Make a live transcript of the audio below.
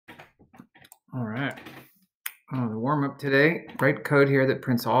All right. The warm up today, write code here that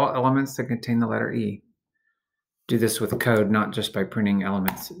prints all elements that contain the letter E. Do this with code, not just by printing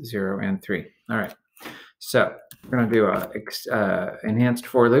elements 0 and 3. All right. So we're going to do a enhanced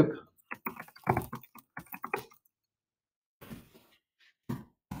for loop.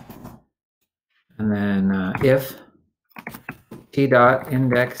 And then if t dot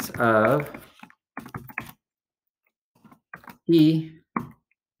index of E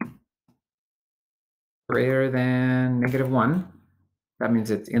greater than -1, that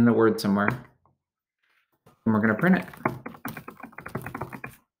means it's in the word somewhere, and we're going to print it.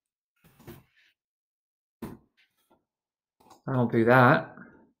 I'll do that.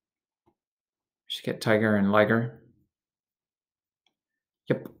 Should get tiger and liger.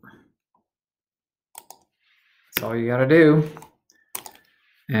 Yep. That's all you got to do.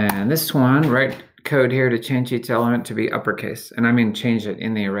 And this one, write code here to change each element to be uppercase. And I mean change it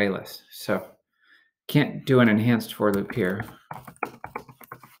in the array list. So can't do an enhanced for loop here.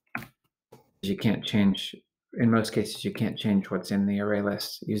 You can't change, in most cases, you can't change what's in the array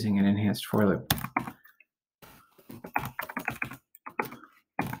list using an enhanced for loop.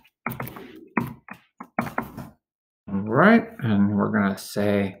 All right, and we're going to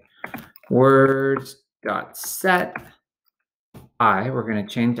say words.set I. We're going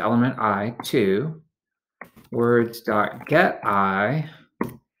to change element I to words.get I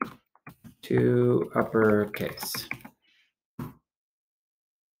to uppercase.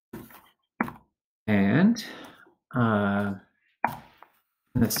 And in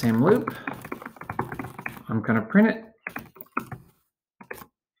the same loop, I'm going to print it.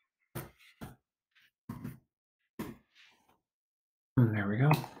 And there we go.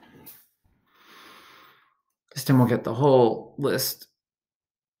 This time we'll get the whole list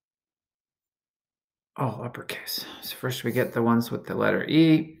all uppercase. So first we get the ones with the letter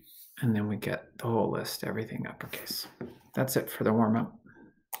E, and then we get the whole list, everything uppercase. That's it for the warm up.